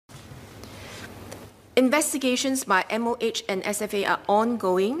Investigations by MOH and SFA are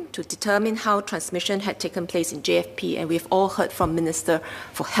ongoing to determine how transmission had taken place in JFP, and we've all heard from Minister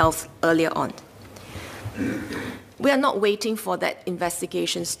for Health earlier on. We are not waiting for that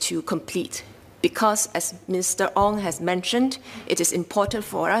investigations to complete because, as Minister Ong has mentioned, it is important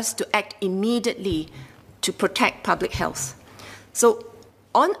for us to act immediately to protect public health. So,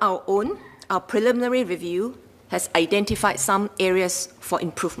 on our own, our preliminary review has identified some areas for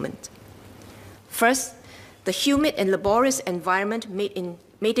improvement. First, the humid and laborious environment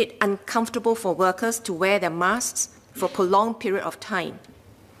made it uncomfortable for workers to wear their masks for a prolonged period of time.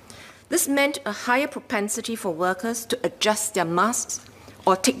 This meant a higher propensity for workers to adjust their masks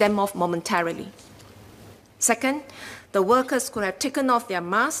or take them off momentarily. Second, the workers could have taken off their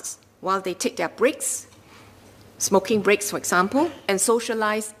masks while they take their breaks, smoking breaks, for example, and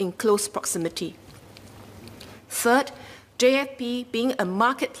socialize in close proximity. Third, JFP being a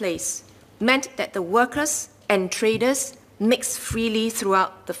marketplace meant that the workers and traders mix freely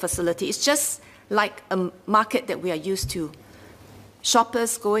throughout the facility. It's just like a market that we are used to.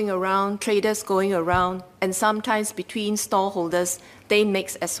 Shoppers going around, traders going around, and sometimes between stallholders, they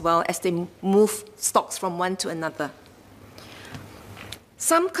mix as well as they move stocks from one to another.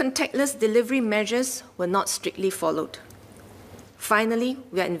 Some contactless delivery measures were not strictly followed. Finally,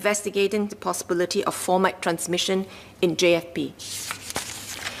 we are investigating the possibility of format transmission in JFP.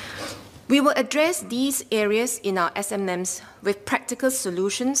 We will address these areas in our SMMs with practical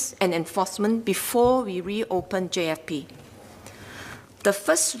solutions and enforcement before we reopen JFP. The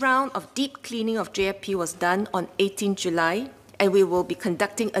first round of deep cleaning of JFP was done on 18 July, and we will be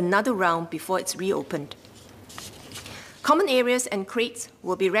conducting another round before it's reopened. Common areas and crates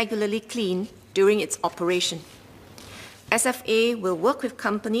will be regularly cleaned during its operation. SFA will work with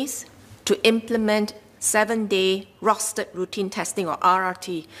companies to implement 7-day rostered routine testing, or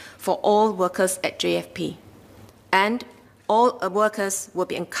RRT, for all workers at JFP. And all workers will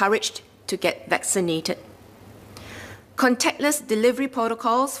be encouraged to get vaccinated. Contactless delivery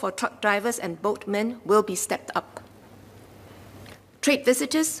protocols for truck drivers and boatmen will be stepped up. Trade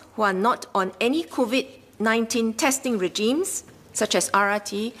visitors who are not on any COVID-19 testing regimes, such as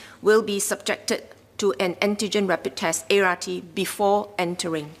RRT, will be subjected to an antigen rapid test, ART, before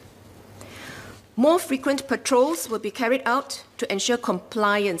entering. More frequent patrols will be carried out to ensure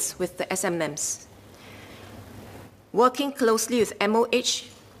compliance with the SMMs. Working closely with MOH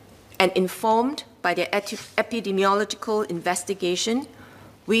and informed by their epidemiological investigation,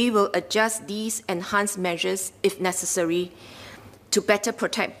 we will adjust these enhanced measures if necessary to better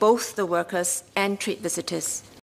protect both the workers and trade visitors.